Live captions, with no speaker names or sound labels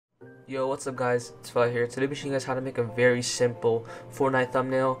Yo, what's up guys, it's Fly here. Today I'm showing you guys how to make a very simple Fortnite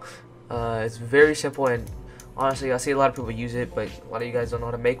thumbnail. It's very simple and honestly I see a lot of people use it, but a lot of you guys don't know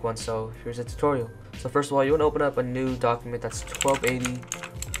how to make one, so here's a tutorial. So first of all, you want to open up a new document that's 1280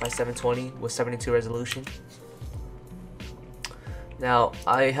 by 720 with 72 resolution. Now,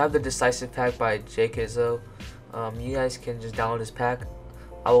 I have the Decisive pack by J.Kizzo. You guys can just download this pack.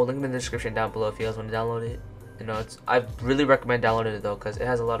 I will link it in the description down below if you guys want to download it. You know, I really recommend downloading it though, because it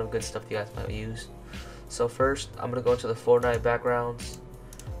has a lot of good stuff you guys might use. So first, I'm gonna go into the Fortnite backgrounds.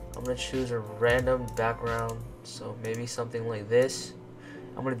 I'm gonna choose a random background, so maybe something like this.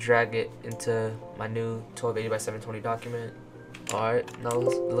 I'm gonna drag it into my new 1280 by 720 document. Alright, now it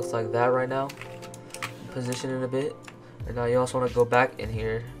looks like that right now. Position it a bit, and now you also want to go back in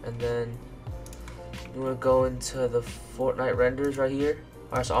here, and then you want to go into the Fortnite renders right here.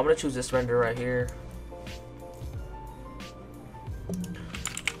 Alright, so I'm gonna choose this render right here.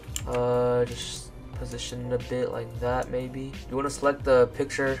 Just position a bit like that maybe. You want to select the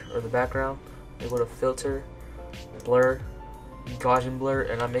picture or the background, you go to filter, blur, Gaussian blur,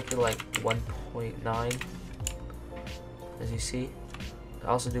 and I make it like 1.9 as you see. I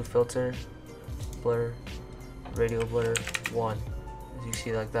also do filter, blur, radial blur 1 as you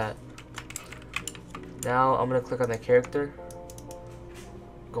see like that. Now I'm going to click on the character,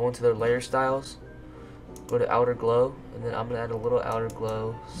 go into the layer styles, go to outer glow, and then I'm gonna add a little outer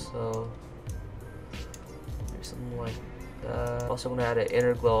glow, so maybe something like that. Also gonna add an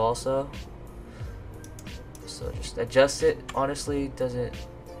inner glow also, so just adjust it. Honestly, it doesn't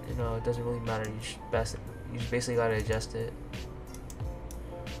really matter. You just basically gotta adjust it.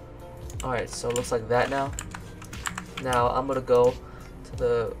 Alright, so it looks like that now. Now I'm gonna go to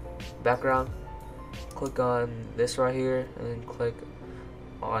the background, click on this right here, and then click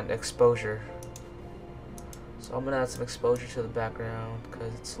on exposure. So I'm gonna add some exposure to the background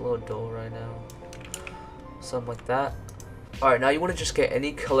because it's a little dull right now. Something like that. Alright, now you want to just get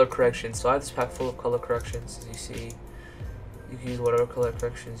any color corrections. So I have this pack full of color corrections, as you see. You can use whatever color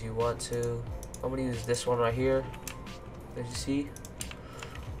corrections you want to. I'm gonna use this one right here, as you see.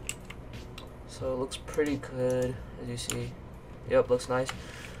 So it looks pretty good, as you see. Yep, looks nice.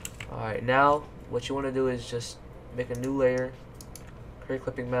 Alright, now what you want to do is just make a new layer, create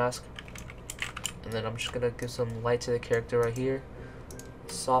clipping mask. And then I'm just gonna give some light to the character right here,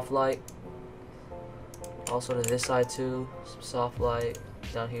 soft light. Also to this side too, some soft light.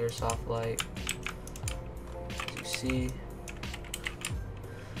 Down here, soft light. As you see,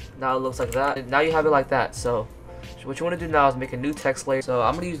 now it looks like that. Now you have it like that. So what you want to do now is make a new text layer. So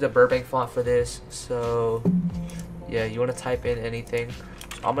I'm gonna use the Burbank font for this. So yeah, you want to type in anything.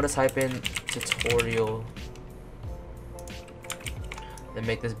 So I'm gonna type in tutorial. Then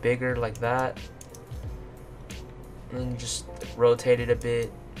make this bigger like that. And then just rotate it a bit.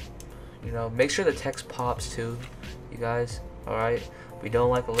 You know, make sure the text pops too, you guys. Alright, we don't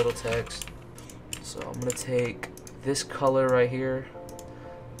like a little text. So I'm gonna take this color right here,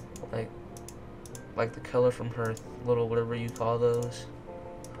 like the color from her little whatever you call those.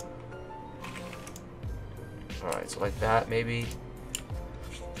 Alright, so like that maybe.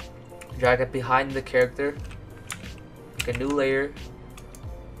 Drag it behind the character. Make a new layer.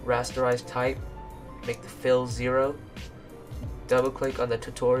 Rasterize type. Make the fill 0. Double click on the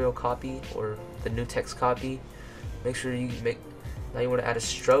tutorial copy or the new text copy. Make sure you make. Now you want to add a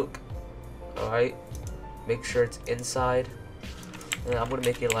stroke. Alright. Make sure it's inside. And I'm gonna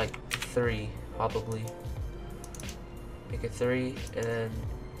make it like 3 probably. Make it 3, and then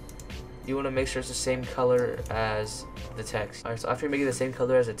you want to make sure it's the same color as the text. Alright, so after you make it the same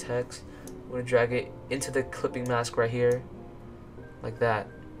color as the text, I'm gonna drag it into the clipping mask right here, like that.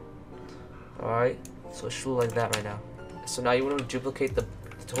 Alright, so it should look like that right now. So now you want to duplicate the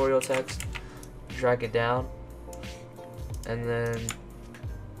tutorial text, drag it down, and then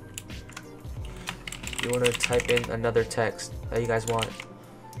you want to type in another text that you guys want.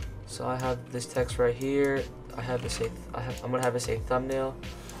 So I have this text right here. I'm gonna have it say thumbnail.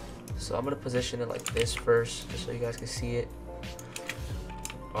 So I'm gonna position it like this first, just so you guys can see it.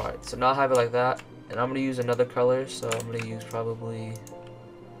 Alright, so now I have it like that, and I'm gonna use another color. So I'm gonna use probably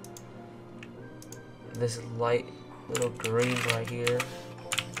this light little green right here,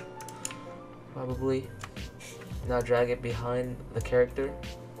 probably. Now drag it behind the character,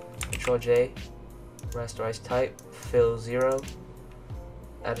 Control J, rasterize type, fill 0,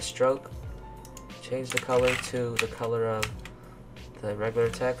 add a stroke, change the color to the color of the regular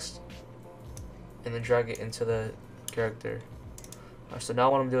text, and then drag it into the character. Alright, so now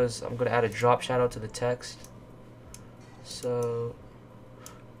what I'm gonna do is I'm gonna add a drop shadow to the text. So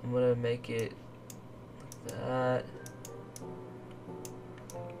I'm gonna make it like that.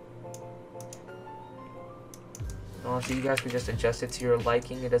 Honestly, you guys can just adjust it to your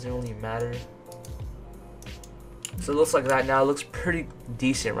liking. It doesn't really matter. So it looks like that now. It looks pretty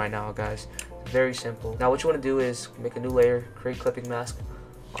decent right now, guys. Very simple. Now what you want to do is make a new layer, create clipping mask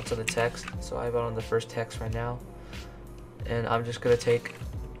onto the text. So I have it on the first text right now. And I'm just going to take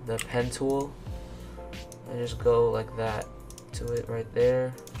the pen tool and just go like that to it right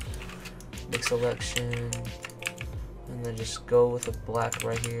there. Make selection. And then just go with the black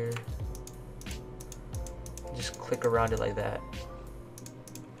right here. Just click around it like that.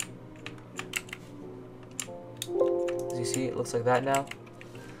 As you see, it looks like that now.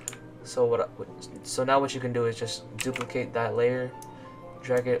 So now what you can do is just duplicate that layer,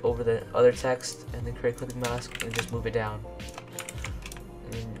 drag it over the other text, and then create clipping mask and just move it down.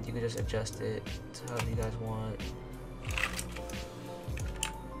 And you can just adjust it to however you guys want.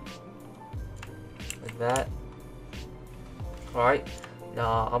 Like that. Alright,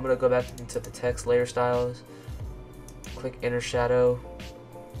 now I'm gonna go back into the text layer styles, click inner shadow,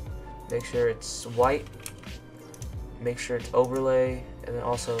 make sure it's white, make sure it's overlay, and then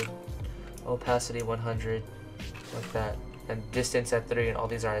also opacity 100, like that, and distance at 3, and all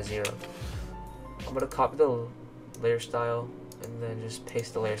these are at 0. I'm gonna copy the layer style and then just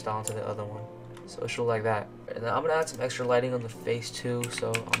paste the layer style into the other one, so it should look like that. And then I'm gonna add some extra lighting on the face too,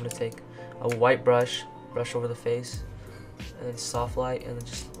 so I'm gonna take a white brush over the face, and then soft light, and then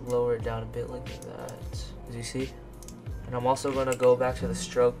just lower it down a bit like that, as you see. And I'm also gonna go back to the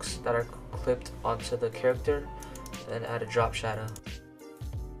strokes that are clipped onto the character and add a drop shadow.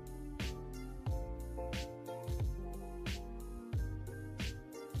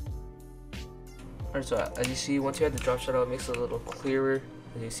 Alright, so as you see, once you add the drop shadow, it makes it a little clearer.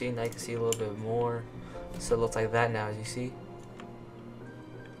 As you see, now you can see a little bit more. So it looks like that now, as you see.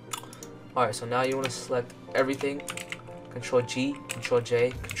 Alright, so now you want to select everything. Control G, Control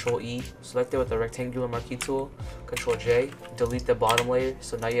J, Control E. Select it with the rectangular marquee tool. Control J. Delete the bottom layer.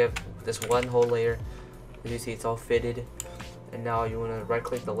 So now you have this one whole layer. As you see, it's all fitted. And now you want to right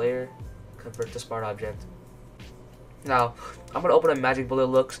click the layer, convert to smart object. Now, I'm going to open up Magic Bullet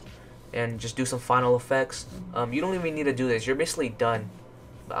Looks and just do some final effects. You don't even need to do this. You're basically done.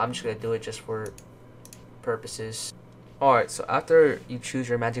 But I'm just going to do it just for purposes. Alright, so after you choose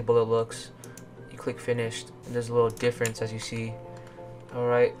your Magic Bullet Looks, you click finished, and there's a little difference as you see.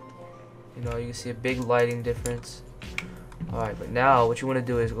 Alright, you know, you can see a big lighting difference. Alright, but now what you want to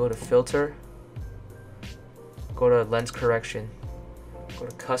do is go to filter, go to lens correction, go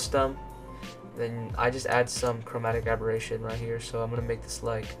to custom, then I just add some chromatic aberration right here, so I'm going to make this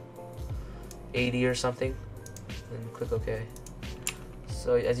like 80 or something, and click OK.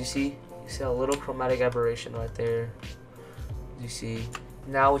 So as you see a little chromatic aberration right there, as you see.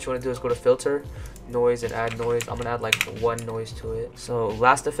 Now what you want to do is go to filter, noise, and add noise. I'm going to add like one noise to it. So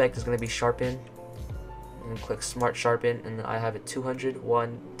last effect is going to be sharpen, and click smart sharpen, and then I have it 200,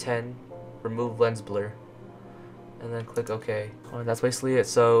 110, remove lens blur, and then click OK. And that's basically it.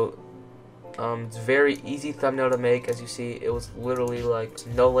 So it's very easy thumbnail to make. As you see, it was literally like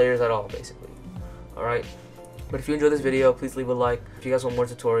no layers at all basically. Alright, but if you enjoyed this video, please leave a like. If you guys want more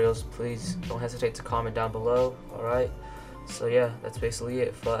tutorials, please don't hesitate to comment down below. Alright, so yeah, that's basically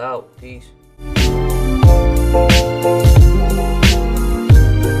it. Flat out. Peace.